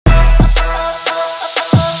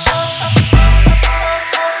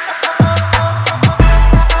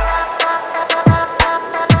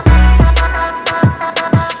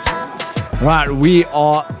Right, we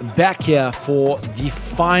are back here for the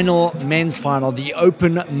final men's final, the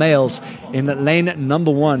open males. In lane number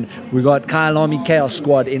 1, we got Kyalami Chaos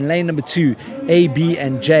Squad. In lane number 2, A, B,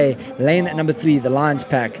 and J. Lane number 3, the Lions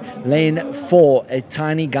Pack. Lane 4, a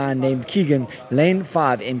tiny guy named Keegan. Lane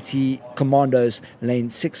 5, MT Commandos. Lane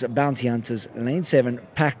 6, Bounty Hunters. Lane 7,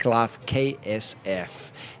 Pack Life KSF.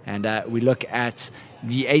 And we look at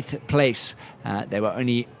the 8th place. They were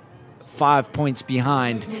only 5 points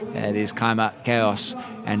behind. That is Kaima Chaos.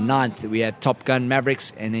 And 9th, we have Top Gun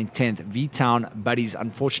Mavericks. And in 10th, V-Town Buddies.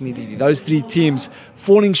 Unfortunately, those 3 teams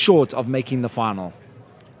falling short of making the final.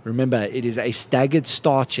 Remember, it is a staggered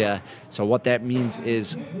start here. So what that means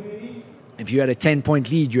is if you had a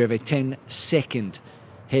 10-point lead, you have a 10-second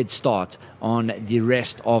head start on the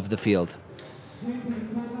rest of the field.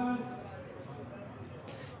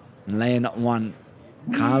 Lane 1.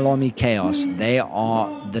 Kyalami Chaos, they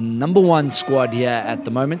are the number 1 squad here at the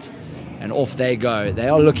moment, and off they go. They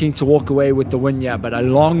are looking to walk away with the win here, but a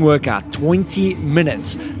long workout, 20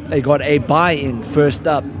 minutes. They got a buy-in first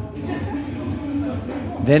up.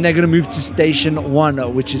 Then they're going to move to station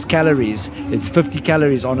 1, which is calories. It's 50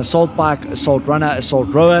 calories on assault bike, assault runner,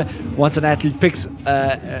 assault rower. Once an athlete picks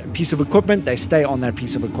a piece of equipment, they stay on that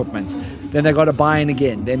piece of equipment. Then they got a buy-in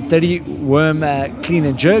again. Then 30 worm clean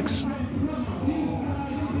and jerks.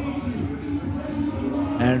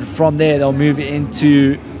 And from there, they'll move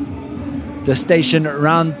into the station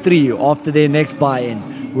round 3 after their next buy-in,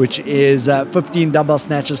 which is 15 dumbbell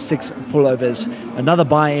snatches, 6 pullovers, another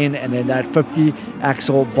buy-in, and then that 50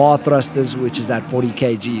 axle bar thrusters, which is at 40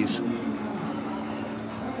 kgs.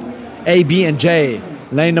 A, B, and J,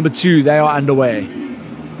 lane number 2, they are underway.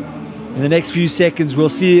 In the next few seconds, we'll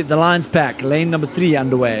see the Lions Pack, lane number 3,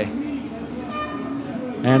 underway.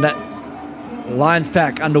 And Lions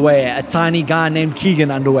Pack underway, a tiny guy named Keegan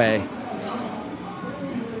underway.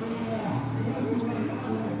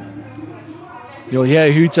 You'll hear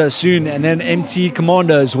a hooter soon, and then MT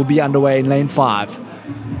Commandos will be underway in lane 5.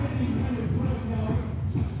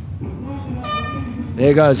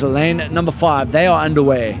 There goes lane number 5, they are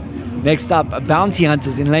underway. Next up, Bounty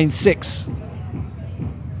Hunters in lane 6.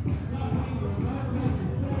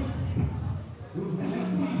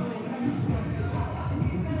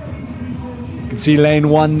 You can see lane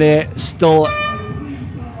 1 there, still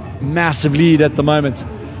massive lead at the moment.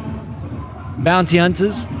 Bounty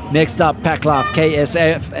Hunters, next up Pack Life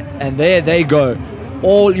KSF, and there they go.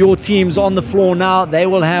 All your teams on the floor now. They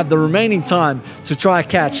will have the remaining time to try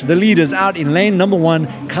catch the leaders out in lane number 1,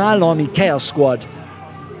 Kyalami Chaos Squad.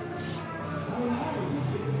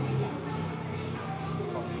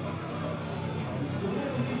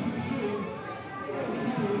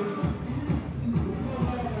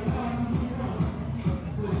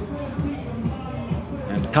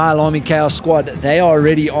 Kyalami Chaos Squad, they are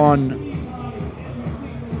already on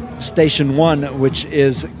station 1, which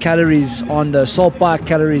is calories on the assault bike,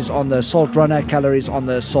 calories on the assault runner, calories on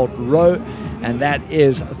the assault row, and that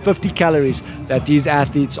is 50 calories that these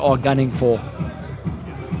athletes are gunning for.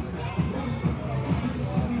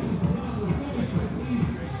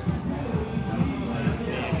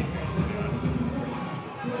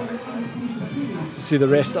 See the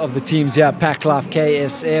rest of the teams here, Pack Life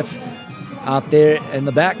KSF out there in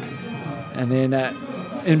the back, and then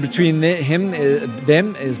in between them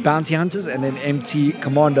is Bounty Hunters, and then MT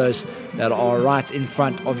Commandos that are right in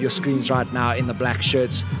front of your screens right now in the black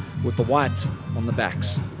shirts with the white on the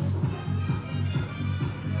backs.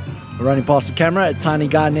 Running past the camera, a tiny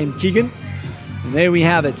guy named Keegan, and there we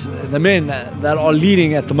have it, the men that are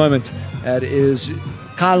leading at the moment. That is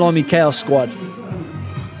Kyalami Chaos Squad.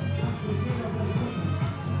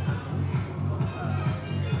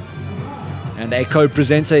 And a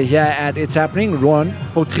co-presenter here at It's Happening, Rowan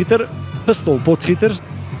Potgieter, Pistol Potgieter.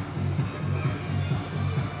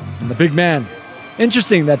 And the big man.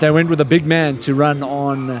 Interesting that they went with a big man to run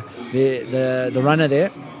on the runner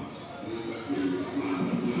there.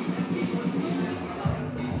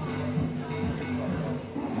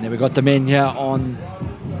 And then we got the men here on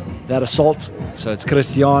that assault. So it's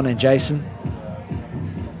Christian and Jason.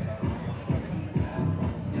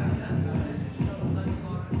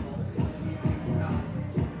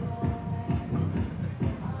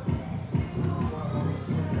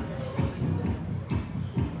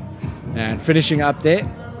 And finishing up there,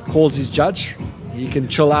 calls his judge. He can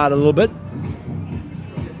chill out a little bit.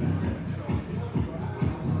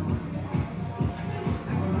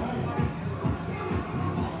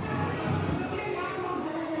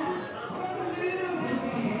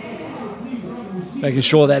 Making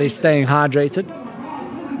sure that he's staying hydrated.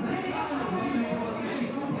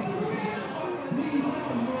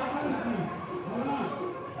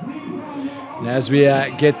 as we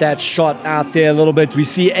get that shot out there a little bit, we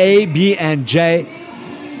see A, B, and J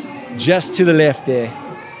just to the left there.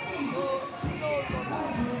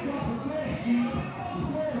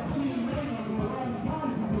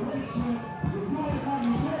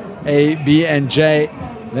 A, B, and J,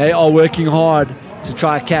 they are working hard to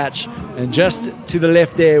try catch. And just to the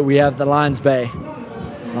left there, we have the Lions Bay.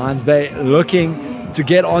 Lions Bay looking to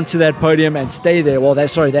get onto that podium and stay there. Well, they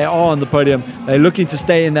are on the podium. They're looking to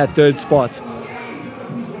stay in that third spot.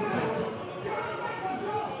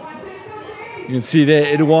 You can see there,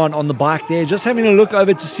 Edouard on the bike there, just having a look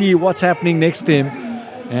over to see what's happening next to him.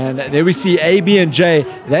 And there we see A, B, and J.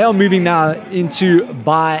 They are moving now into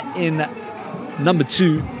buy-in number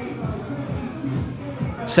 2.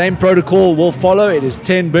 Same protocol will follow. It is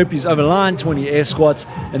 10 burpees over line, 20 air squats,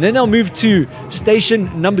 and then they'll move to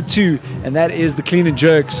station number 2, and that is the clean and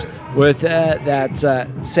jerks with that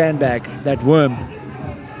sandbag, that worm.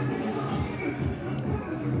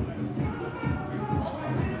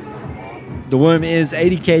 The worm is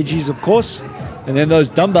 80 kgs, of course, and then those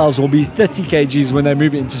dumbbells will be 30 kgs when they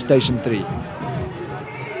move into station 3.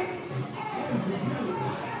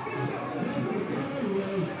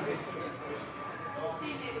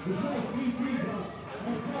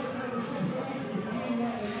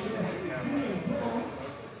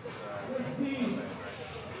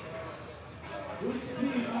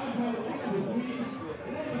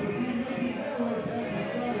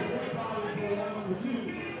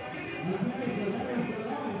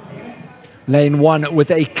 Lane 1 with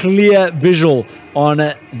a clear visual on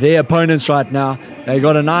their opponents right now. They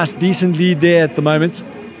got a nice, decent lead there at the moment.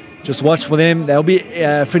 Just watch for them. They'll be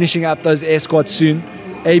finishing up those air squats soon.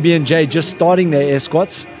 A, B, and J just starting their air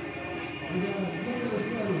squats.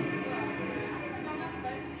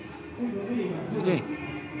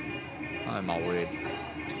 Oh my word.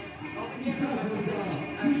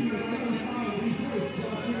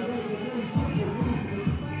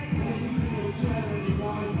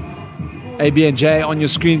 A, B, and J on your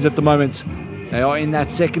screens at the moment. They are in that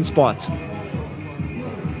second spot.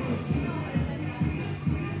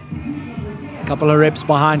 A couple of reps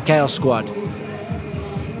behind Chaos Squad.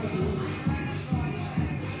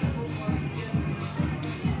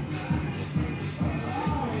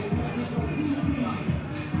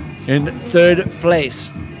 In third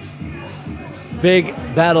place. Big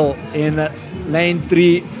battle in lane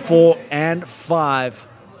 3, 4, and 5.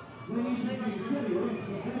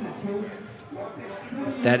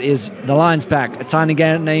 That is the Lions Pack, a tiny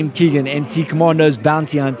guy named Keegan, MT Commandos,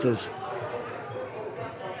 Bounty Hunters.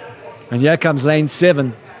 And here comes lane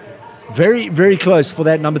 7. Very, very close for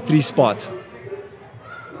that number 3 spot.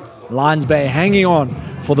 Lions Bay hanging on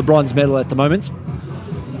for the bronze medal at the moment.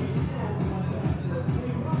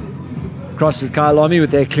 Cross with Kyle Lamy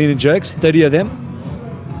with their clean and jerks, 30 of them.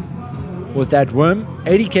 With that worm,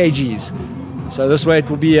 80 kgs. So this way it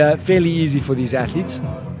will be fairly easy for these athletes.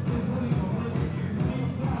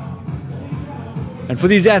 And for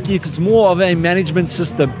these athletes, it's more of a management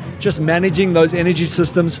system, just managing those energy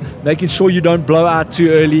systems, making sure you don't blow out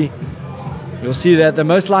too early. You'll see that they're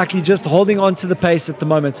most likely just holding on to the pace at the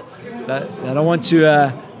moment. They don't want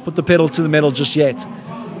to put the pedal to the metal just yet,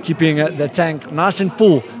 keeping the tank nice and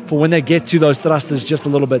full for when they get to those thrusters just a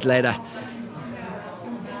little bit later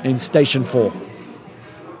in station 4.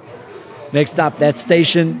 Next up, that's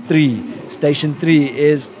station 3. Station 3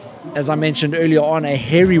 is, as I mentioned earlier on, a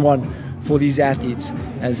hairy one for these athletes,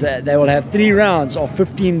 as they will have 3 rounds of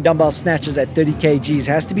 15 dumbbell snatches at 30 kgs.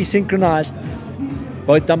 Has to be synchronized.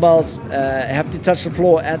 Both dumbbells have to touch the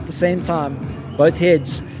floor at the same time, both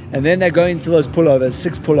heads, and then they go into those pullovers,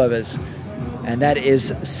 6 pullovers, and that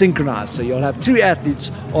is synchronized. So you'll have 2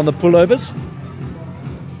 athletes on the pullovers.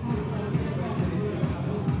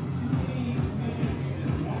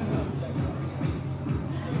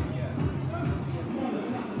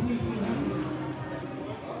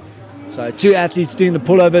 So 2 athletes doing the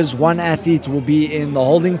pullovers, 1 athlete will be in the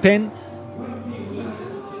holding pen.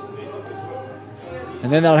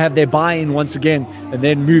 And then they'll have their buy-in once again and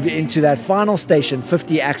then move into that final station,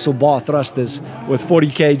 50 axle bar thrusters with 40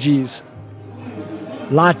 kgs.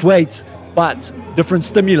 Lightweight, but different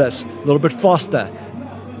stimulus, a little bit faster.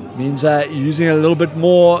 Means using a little bit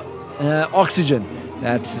more oxygen.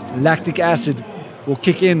 That lactic acid will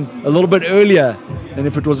kick in a little bit earlier than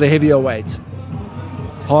if it was a heavier weight.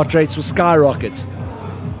 Heart rates will skyrocket.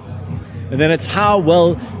 And then it's how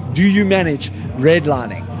well do you manage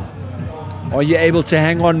redlining? Are you able to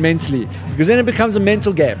hang on mentally? Because then it becomes a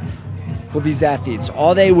mental game for these athletes.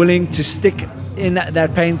 Are they willing to stick in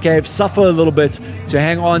that pain cave, suffer a little bit to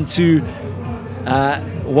hang on to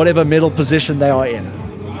whatever middle position they are in?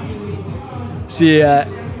 See,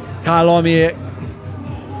 Kyle Army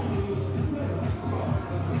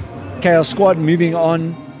Chaos Squad moving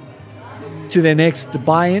on to their next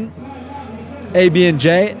buy-in. A, B, and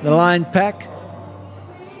J, the Lion Pack.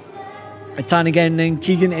 A tiny game named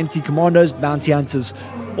Keegan, MT Commandos, Bounty Hunters,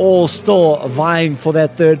 all still vying for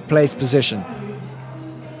that third place position.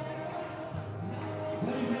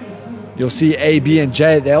 You'll see A, B, and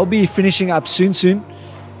J, they'll be finishing up soon.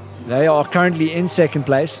 They are currently in second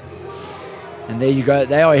place. And there you go,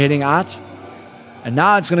 they are heading out. And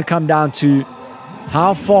now it's going to come down to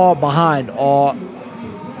how far behind are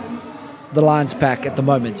the Lions Pack at the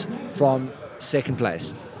moment from second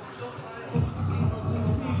place.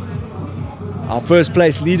 Our first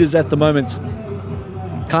place leaders at the moment,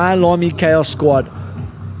 Kyle Army Chaos Squad.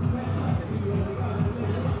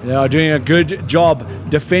 They are doing a good job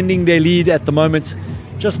defending their lead at the moment,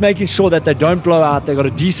 just making sure that they don't blow out. They've got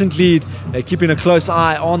a decent lead. They're keeping a close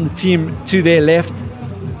eye on the team to their left,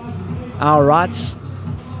 our rights.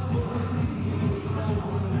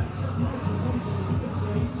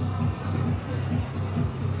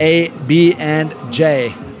 A, B, and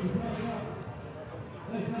J.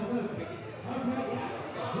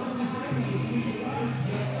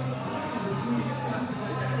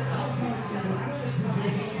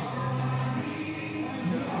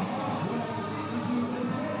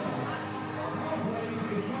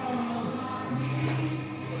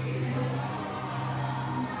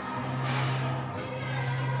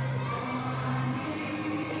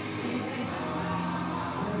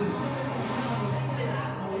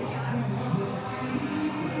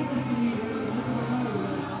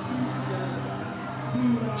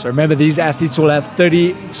 So remember, these athletes will have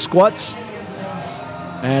 30 squats,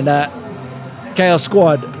 and Chaos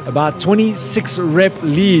Squad about 26 rep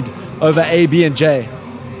lead over A, B, and J.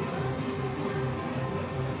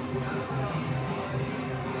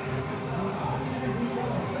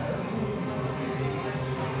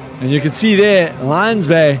 And you can see there, Lions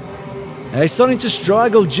Bay, they're starting to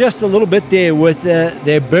struggle just a little bit there with their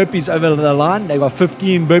burpees over the line. They've got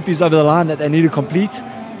 15 burpees over the line that they need to complete.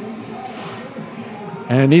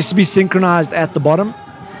 And it needs to be synchronized at the bottom.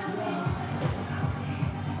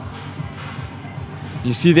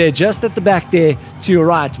 You see there, just at the back there to your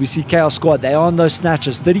right, we see Chaos Squad. They are on those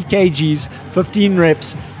snatches, 30 kgs, 15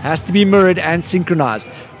 reps, has to be mirrored and synchronized.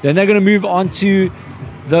 Then they're going to move on to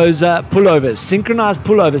those pullovers. Synchronized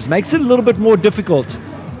pullovers makes it a little bit more difficult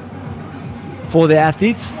for the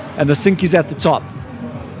athletes, and the sync is at the top.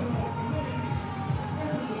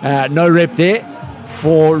 No rep there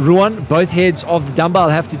for Ruan. Both heads of the dumbbell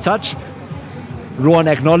have to touch. Ruan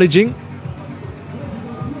acknowledging.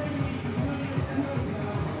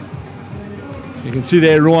 You can see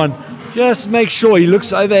there, Ruan just make sure he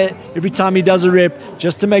looks over every time he does a rep,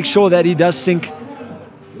 just to make sure that he does sync.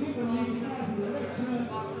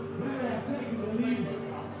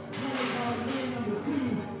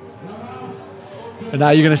 And now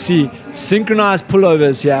you're going to see synchronized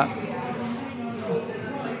pullovers here.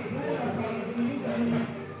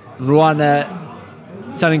 Ruan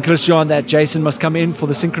telling Christian that Jason must come in for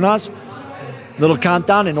the synchronize. Little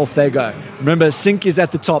countdown and off they go. Remember, sync is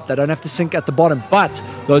at the top. They don't have to sync at the bottom. But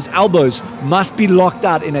those elbows must be locked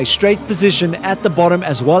out in a straight position at the bottom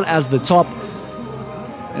as well as the top.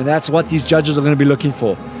 And that's what these judges are going to be looking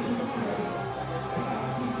for.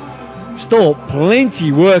 Still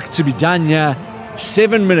plenty work to be done here.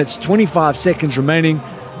 7 minutes, 25 seconds remaining.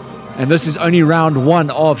 And this is only round 1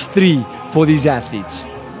 of 3 for these athletes.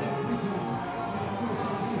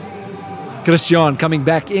 Christian coming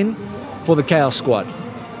back in for the Chaos Squad.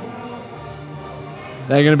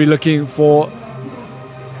 They're going to be looking for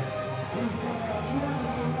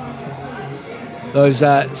those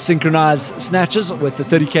synchronized snatches with the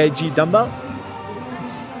 30 kg dumbbell.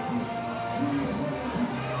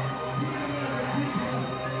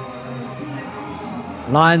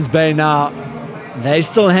 Lions Bay now, they're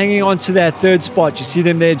still hanging on to that third spot. You see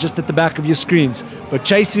them there just at the back of your screens. But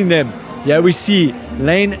chasing them, yeah, we see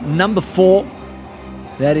lane number 4.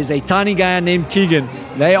 That is a tiny guy named Keegan.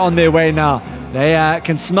 They're on their way now. They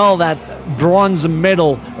can smell that bronze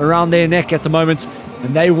medal around their neck at the moment,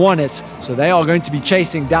 and they want it. So they are going to be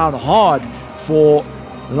chasing down hard for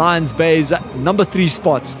Lions Bay's number 3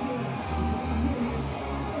 spot.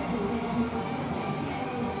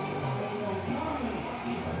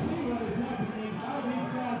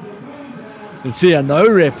 You can see a no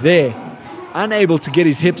rep there. Unable to get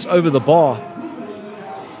his hips over the bar.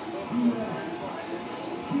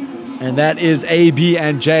 And that is A, B,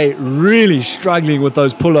 and J really struggling with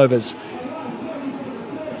those pullovers.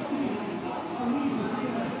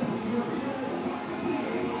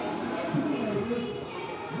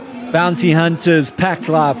 Bounty Hunters, Pack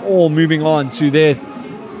Life, all moving on to their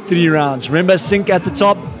 3 rounds. Remember, sync at the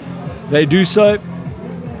top. They do so.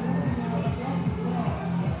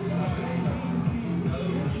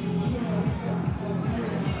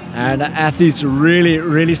 And athletes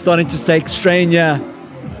really starting to take strain here.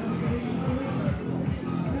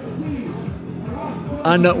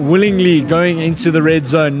 Unwillingly going into the red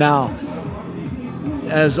zone now,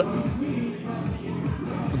 as the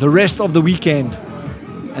rest of the weekend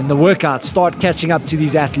and the workouts start catching up to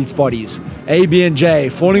these athletes' bodies. A, B, and J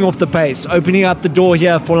falling off the pace, opening up the door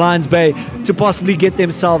here for Lions Bay to possibly get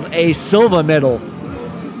themselves a silver medal.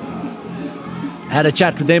 I had a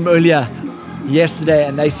chat with them earlier yesterday,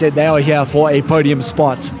 and they said they are here for a podium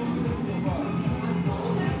spot.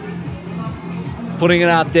 Putting it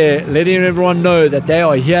out there, letting everyone know that they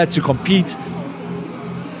are here to compete.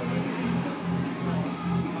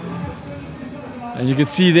 And you can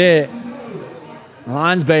see there,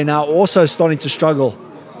 Lions Bay now also starting to struggle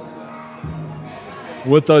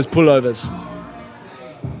with those pullovers.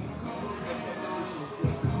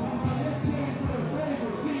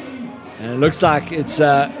 And it looks like it's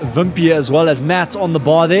Vimpy as well as Matt on the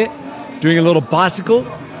bar there, doing a little bicycle.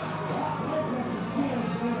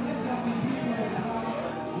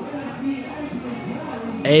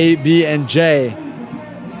 A, B, and J.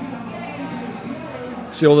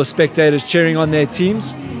 See all the spectators cheering on their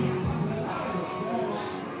teams.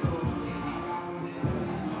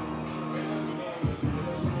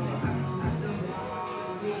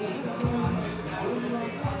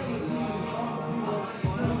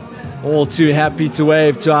 All too happy to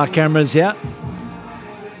wave to our cameras here.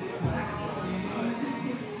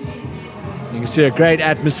 You can see a great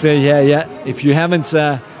atmosphere here. Yeah, if you haven't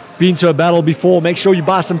been to a battle before, make sure you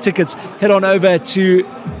buy some tickets. Head on over to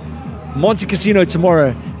Monte Casino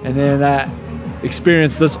tomorrow and then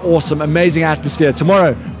experience this awesome, amazing atmosphere.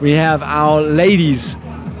 Tomorrow we have our ladies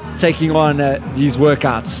taking on these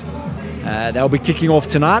workouts. They'll be kicking off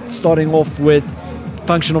tonight, starting off with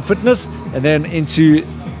functional fitness and then into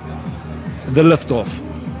the lift-off.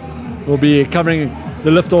 We'll be covering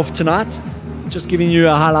the lift-off tonight. Just giving you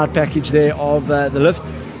a highlight package there of the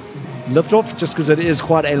lift-off, just because it is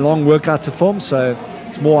quite a long workout to film, so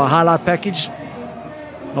it's more a highlight package.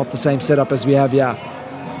 Not the same setup as we have here.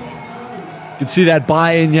 You can see that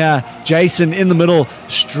buy-in here. Jason in the middle,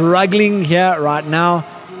 struggling here right now.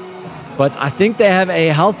 But I think they have a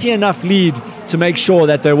healthy enough lead to make sure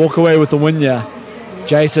that they walk away with the win here.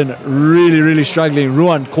 Jason really struggling.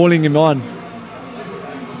 Ruan calling him on.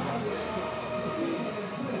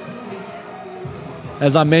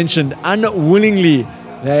 As I mentioned, unwillingly,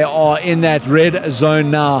 they are in that red zone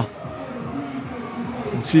now.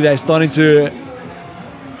 You can see they're starting to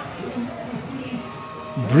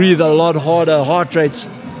breathe a lot harder. Heart rates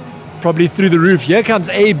probably through the roof. Here comes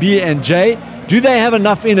A, B, and J. Do they have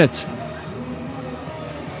enough in it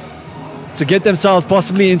to get themselves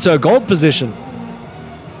possibly into a gold position?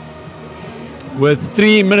 With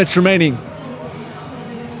 3 minutes remaining.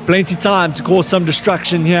 Plenty time to cause some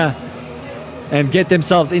destruction here and get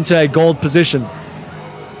themselves into a gold position.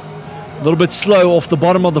 A little bit slow off the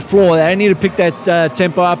bottom of the floor. They need to pick that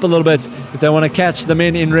tempo up a little bit if they want to catch the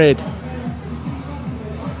men in red.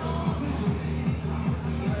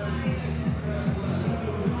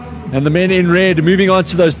 And the men in red moving on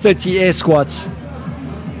to those 30 air squats.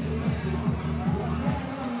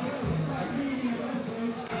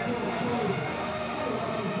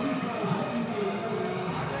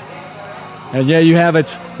 And yeah, you have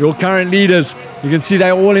it, your current leaders. You can see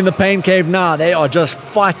they're all in the pain cave now. They are just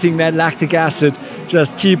fighting that lactic acid.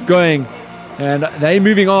 Just keep going. And they're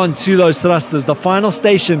moving on to those thrusters. The final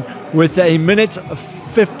station with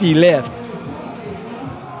 1:50 left.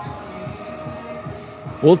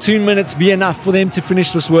 Will 2 minutes be enough for them to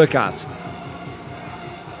finish this workout?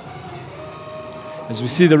 As we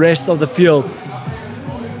see the rest of the field.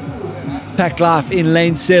 Pack Life in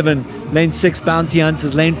lane 7. Lane 6, Bounty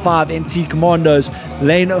Hunters. Lane 5, MT Commandos.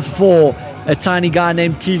 Lane 4, a tiny guy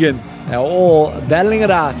named Keegan. They're all battling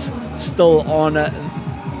it out, still on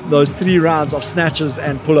those 3 rounds of snatches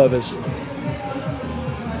and pullovers.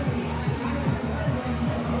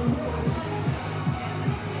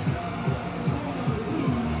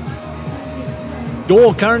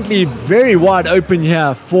 Door currently very wide open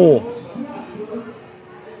here for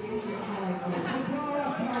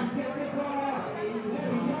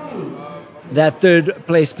that 3rd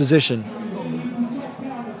place position.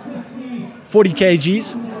 40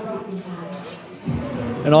 kgs.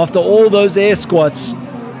 And after all those air squats,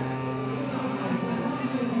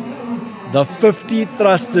 the 50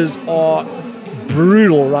 thrusters are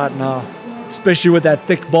brutal right now, especially with that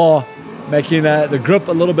thick bar. making the grip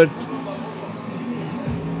a little bit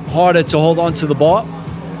harder to hold onto the bar.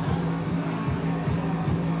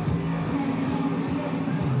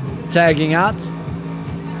 Tagging out.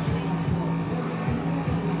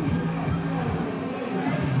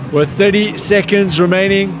 With 30 seconds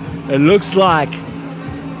remaining, it looks like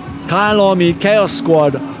Kyalami Chaos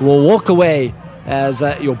Squad will walk away as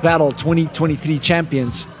your Battle 2023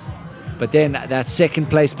 champions. But then that second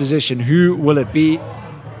place position, who will it be?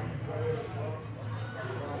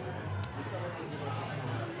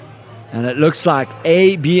 And it looks like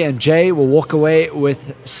A, B, and J will walk away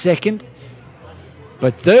with second.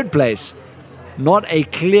 But third place, not a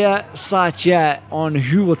clear sight here on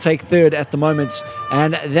who will take third at the moment.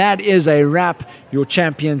 And that is a wrap. Your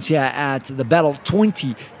champions here at the Battle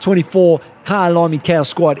 2024, Kyalami Chaos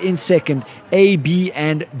Squad in second, A, B,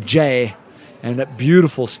 and J. And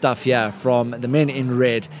beautiful stuff here from the men in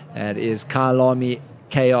red. That is Kyalami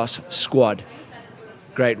Chaos Squad.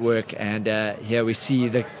 Great work. And here we see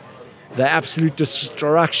the absolute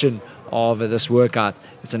destruction of this workout.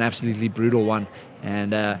 It's an absolutely brutal one.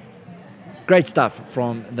 And great stuff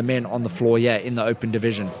from the men on the floor here in the open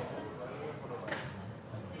division.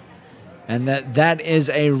 And that is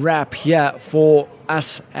a wrap here for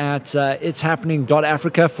us at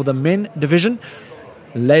ItsHappening.Africa for the men division.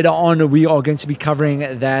 Later on, we are going to be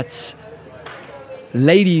covering that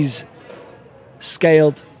ladies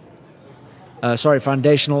scaled,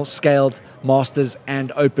 foundational, scaled, masters,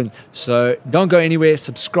 and open. So don't go anywhere.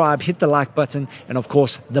 Subscribe, hit the like button, and of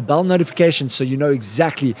course the bell notification so you know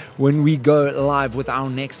exactly when we go live with our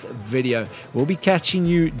next video. We'll be catching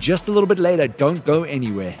you just a little bit later. Don't go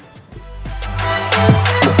anywhere.